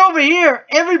when we say over here,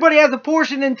 everybody has a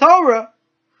portion in Torah,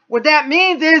 what that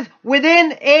means is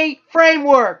within a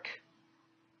framework.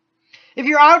 If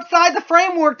you're outside the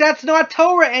framework, that's not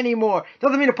Torah anymore.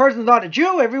 Doesn't mean a person's not a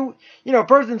Jew. A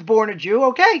person's born a Jew.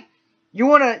 Okay, you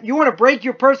wanna break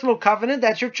your personal covenant.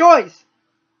 That's your choice,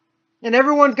 and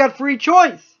everyone's got free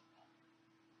choice.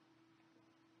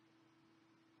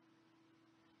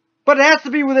 But it has to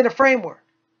be within a framework.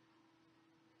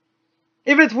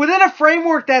 If it's within a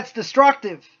framework that's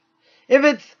destructive, if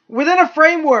it's within a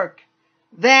framework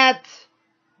that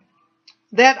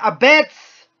abets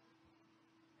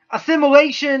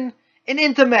assimilation and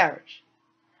intermarriage,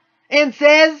 and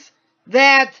says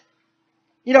that,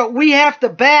 we have to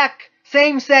back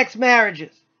same-sex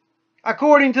marriages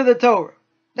according to the Torah.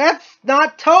 That's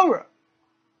not Torah.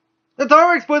 The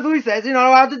Torah explicitly says you're not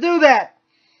allowed to do that.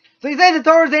 So you say the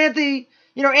Torah is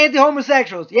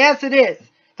anti-homosexuals. Yes, it is.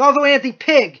 It's also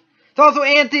anti-pig. It's also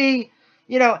anti,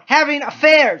 having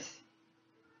affairs.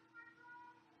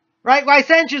 Right?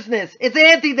 Licentiousness. It's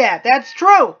anti that. That's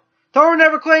true. Torah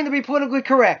never claimed to be politically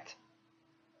correct.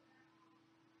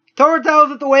 Torah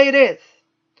tells it the way it is.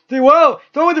 Say, whoa,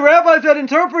 it's only the rabbis that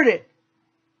interpret it.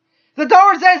 The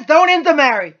Torah says don't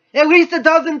intermarry at least a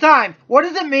dozen times. What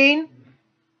does it mean?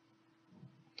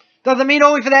 Does it mean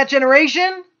only for that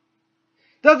generation?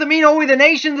 Does it mean only the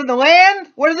nations in the land?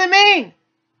 What does it mean?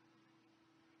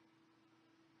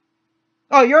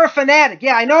 Oh, you're a fanatic.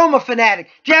 Yeah, I know I'm a fanatic.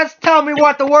 Just tell me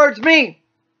what the words mean.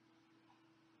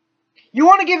 You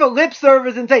want to give a lip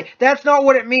service and say, that's not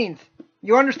what it means.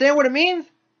 You understand what it means?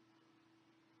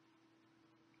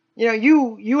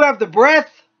 You have the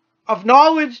breadth of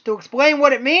knowledge to explain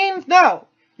what it means? No.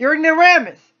 You're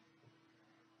ignoramus.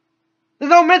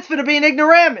 There's no mitzvah to be an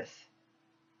ignoramus.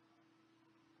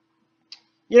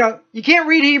 You can't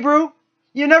read Hebrew.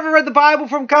 You never read the Bible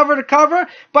from cover to cover.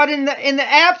 But in the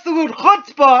absolute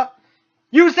chutzpah,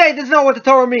 you say this is not what the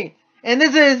Torah means. And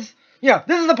this is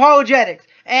apologetics.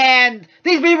 And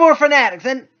these people are fanatics.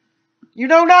 And you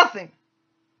know nothing.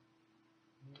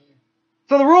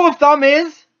 So the rule of thumb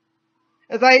is,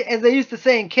 as they used to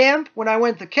say in camp, when I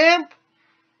went to camp,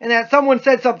 and that someone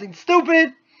said something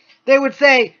stupid, they would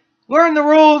say, learn the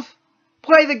rules,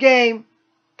 play the game,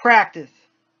 practice.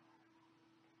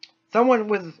 Someone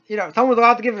was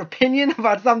allowed to give an opinion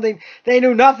about something they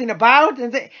knew nothing about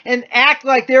and act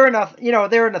like they're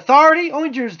an authority.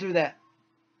 Only Jews do that.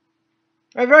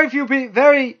 Right?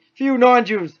 Very few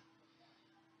non-Jews,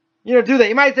 do that.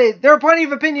 You might say there are plenty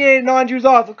of opinionated non-Jews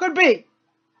also. Could be.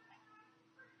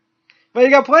 But you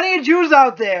got plenty of Jews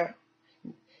out there,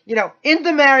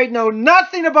 intermarried, know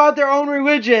nothing about their own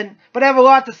religion, but have a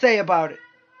lot to say about it.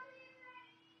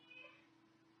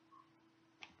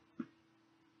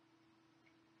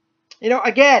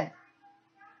 Again,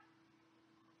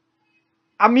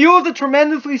 a mule is a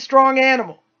tremendously strong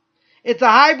animal. It's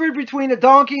a hybrid between a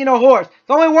donkey and a horse.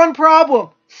 There's only one problem: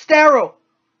 sterile.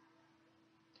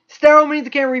 Sterile means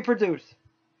it can't reproduce.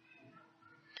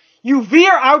 You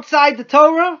veer outside the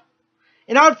Torah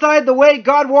and outside the way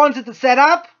God wants it to set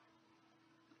up,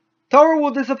 Torah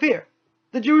will disappear.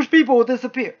 The Jewish people will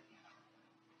disappear.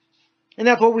 And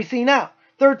that's what we see now.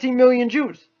 13 million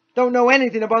Jews don't know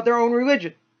anything about their own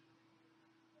religion.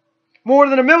 More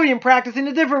than 1 million practicing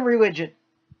a different religion.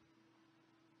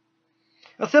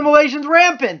 Assimilation's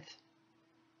rampant.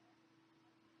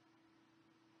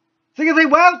 So you can say,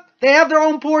 well, they have their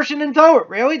own portion in Torah.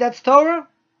 Really? That's Torah?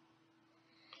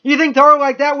 You think Torah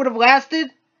like that would have lasted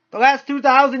the last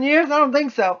 2,000 years? I don't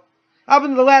think so. Up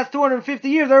into the last 250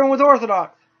 years, everyone was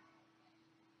Orthodox.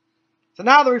 So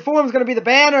now the Reform is going to be the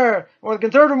banner, or the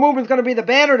conservative movement is going to be the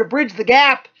banner to bridge the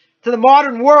gap to the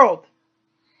modern world.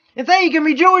 And say you can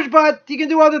be Jewish, but you can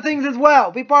do other things as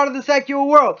well. Be part of the secular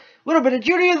world. A little bit of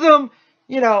Judaism,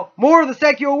 more of the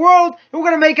secular world. And we're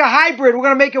going to make a hybrid. We're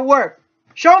going to make it work.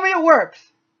 Show me it works.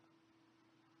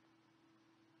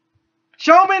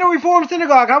 Show me in a Reform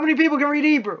synagogue how many people can read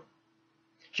Hebrew.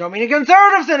 Show me in a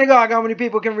conservative synagogue how many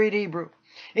people can read Hebrew.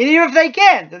 And even if they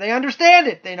can, do they understand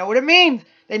it? They know what it means.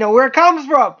 They know where it comes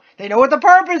from. They know what the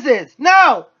purpose is.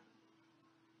 No!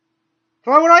 So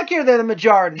why would I care they're the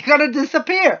majority? They're going to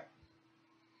disappear.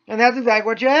 And that's exactly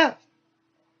what you have.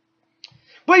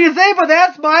 But you say, but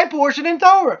that's my portion in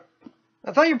Torah.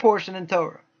 That's not your portion in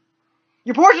Torah.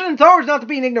 Your portion in Torah is not to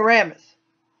be an ignoramus.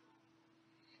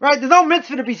 Right? There's no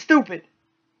mitzvah to be stupid.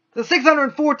 The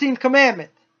 614th commandment.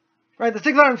 Right? The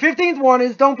 615th one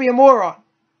is don't be a moron.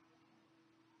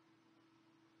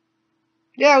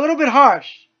 Yeah, a little bit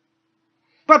harsh.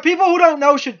 But people who don't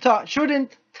know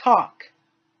shouldn't talk.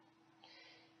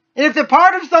 And if they're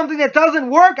part of something that doesn't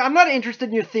work, I'm not interested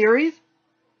in your theories.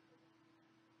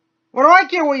 What do I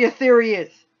care what your theory is?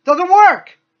 It doesn't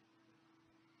work.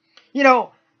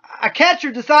 A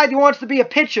catcher decides he wants to be a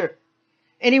pitcher,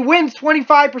 and he wins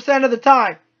 25% of the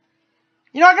time.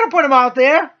 You're not going to put him out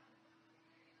there.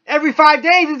 Every 5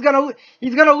 days he's going to lose.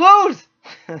 He's going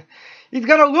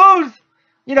to lose,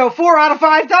 4 out of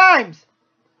 5 times.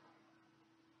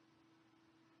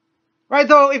 Right?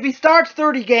 So if he starts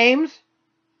 30 games,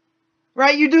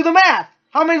 right, you do the math.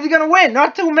 How many is he going to win?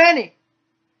 Not too many.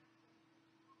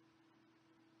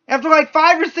 After like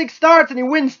 5 or 6 starts and he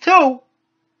wins 2,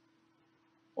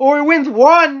 or he wins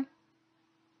 1,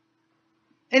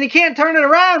 and he can't turn it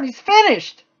around, he's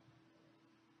finished.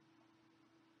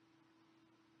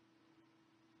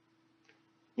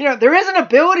 You know, there is an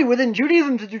ability within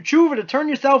Judaism to do tshuva, to turn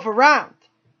yourself around.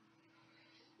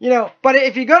 You know, but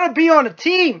if you're going to be on a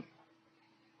team,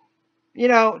 you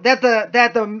know, that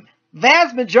the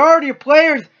vast majority of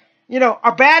players, you know,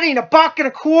 are batting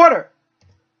 $1.25,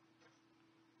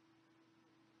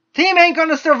 team ain't going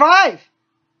to survive.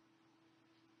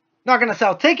 Not going to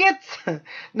sell tickets,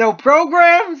 no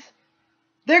programs.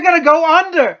 They're going to go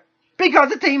under because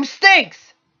the team stinks.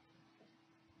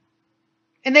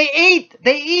 And they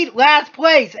eat last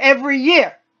place every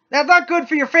year. That's not good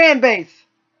for your fan base.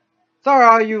 Sorry,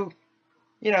 all you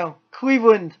know,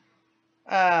 Cleveland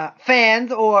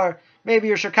fans, or maybe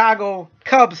your Chicago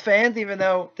Cubs fans, even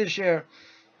though this year,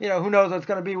 you know, who knows what's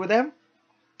going to be with them.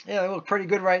 Yeah, they look pretty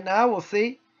good right now. We'll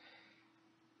see.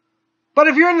 But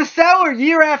if you're in the cellar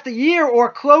year after year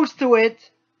or close to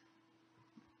it,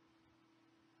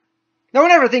 no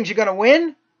one ever thinks you're going to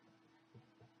win.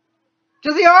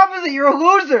 Just the opposite. You're a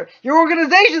loser. Your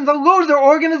organization's a loser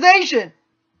organization.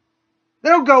 They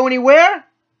don't go anywhere.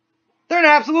 They're an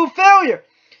absolute failure.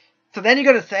 So then you're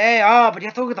going to say, oh, but you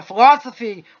have to look at the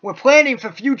philosophy. We're planning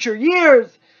for future years,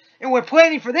 and we're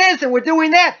planning for this, and we're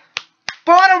doing that.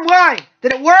 Bottom line,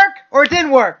 did it work or it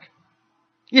didn't work?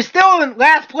 You're still in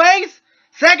last place?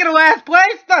 Second to last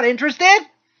place? Not interested.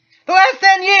 The last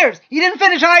 10 years, you didn't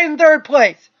finish higher than third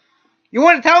place. You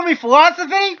want to tell me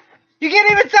philosophy? You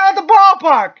can't even sell at the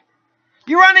ballpark.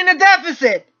 You're running a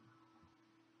deficit.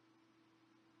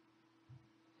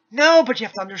 No, but you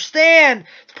have to understand.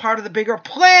 It's part of the bigger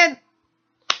plan.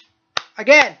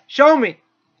 Again, show me.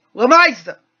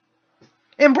 Lamaisa.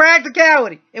 In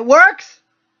practicality, it works.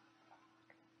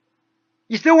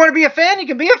 You still want to be a fan? You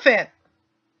can be a fan.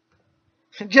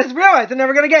 Just realize they're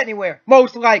never going to get anywhere.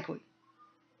 Most likely.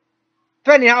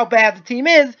 Depending on how bad the team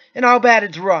is and how bad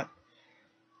it's run.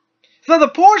 So the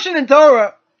portion in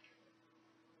Torah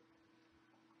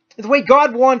is the way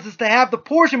God wants us to have the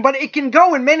portion, but it can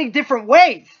go in many different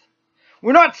ways.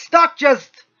 We're not stuck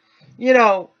just, you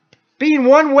know, being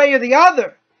one way or the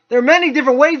other. There are many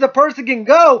different ways a person can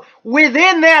go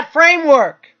within that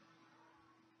framework.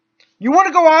 You want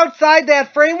to go outside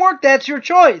that framework? That's your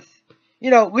choice. You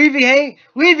know, leave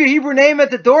your Hebrew name at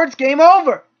the door, it's game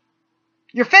over.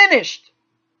 You're finished.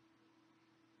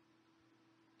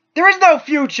 There is no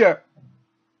future.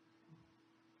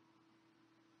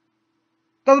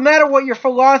 Doesn't matter what your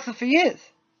philosophy is.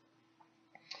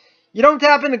 You don't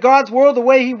tap into God's world the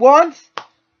way He wants.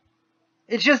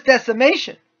 It's just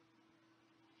decimation.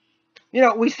 You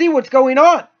know, we see what's going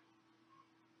on,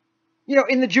 you know,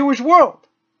 in the Jewish world.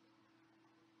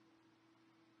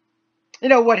 You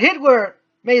know, what Hitler,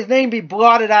 may his name be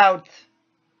blotted out,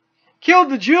 killed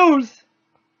the Jews,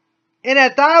 and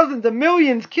had thousands of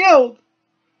millions killed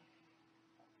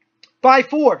by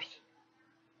force.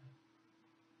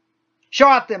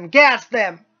 Shot them, gassed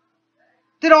them,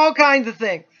 did all kinds of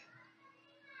things.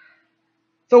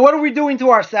 So what are we doing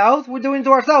to ourselves? We're doing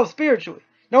to ourselves spiritually.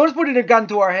 No one's putting a gun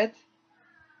to our heads.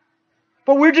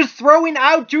 But we're just throwing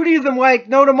out Judaism like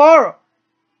no tomorrow.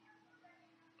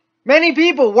 Many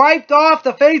people wiped off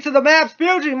the face of the map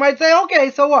spiritually might say,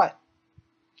 okay, so what?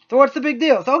 So what's the big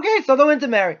deal? So okay, so they'll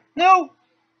intermarry. No,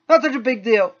 not such a big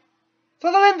deal.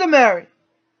 So they'll intermarry.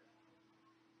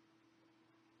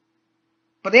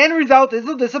 But the end result is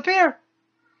they'll disappear.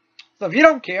 So if you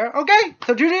don't care, okay,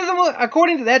 so Judaism will,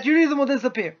 according to that, Judaism will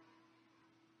disappear.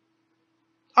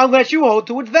 Unless you hold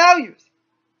to its values.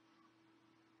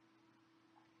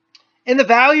 And the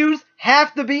values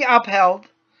have to be upheld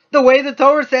the way the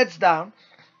Torah sets down,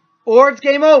 or it's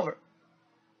game over.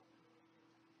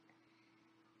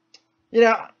 You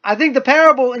know, I think the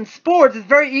parable in sports is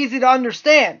very easy to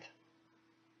understand.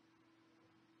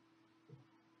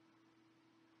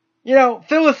 You know,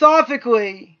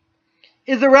 philosophically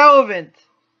is irrelevant.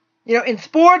 You know, in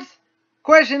sports,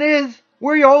 question is,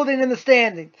 where are you holding in the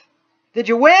standings? Did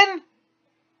you win?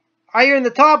 Are you in the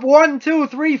top 1, 2,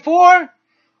 3, 4?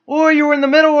 Or you were in the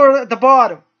middle or at the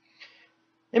bottom?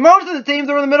 And most of the teams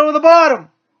are in the middle or the bottom.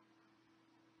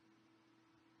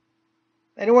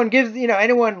 Anyone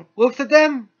looks at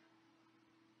them?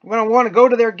 We don't want to go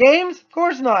to their games? Of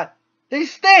course not. They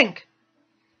stink.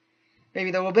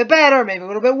 Maybe they're a little bit better, maybe a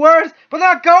little bit worse, but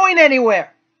they're not going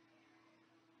anywhere.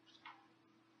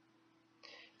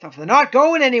 So if they're not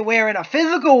going anywhere in a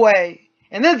physical way,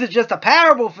 and this is just a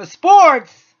parable for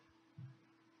sports,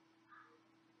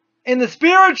 in the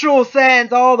spiritual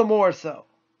sense, all the more so.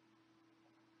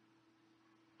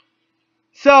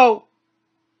 So,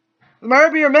 the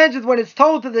Rabbi mentions when it's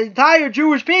told to the entire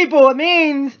Jewish people, it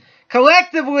means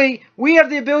collectively, we have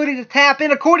the ability to tap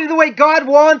in according to the way God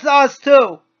wants us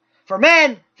to. For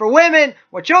men, for women,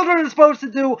 what children are supposed to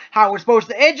do, how we're supposed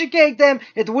to educate them.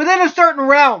 It's within a certain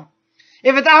realm.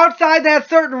 If it's outside that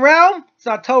certain realm, it's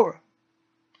not Torah.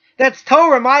 That's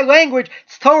Torah, my language.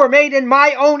 It's Torah made in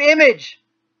my own image.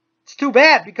 It's too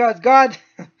bad because God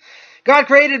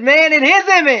created man in his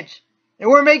image. And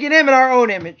we're making him in our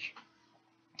own image.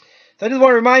 So I just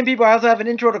want to remind people, I also have an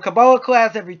Intro to Kabbalah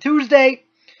class every Tuesday.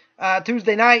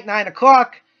 Tuesday night, 9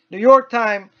 o'clock, New York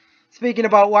time. Speaking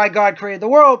about why God created the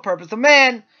world, purpose of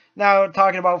man. Now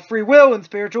talking about free will and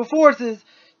spiritual forces,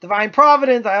 divine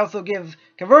providence. I also give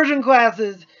conversion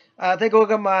classes. Take a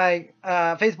look at my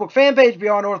Facebook fan page,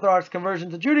 Beyond Orthodox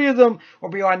Conversion to Judaism, or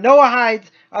Beyond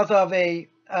Noahides. I also have a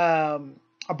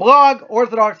blog,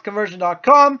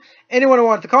 orthodoxconversion.com. Anyone who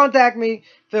wants to contact me,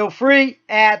 feel free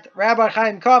at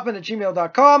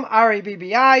rabbichaimcoffman@gmail.com,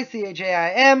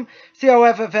 RABBICHAIMCOFFMAN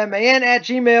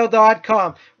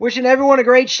 @gmail.com. Wishing everyone a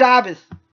great Shabbos.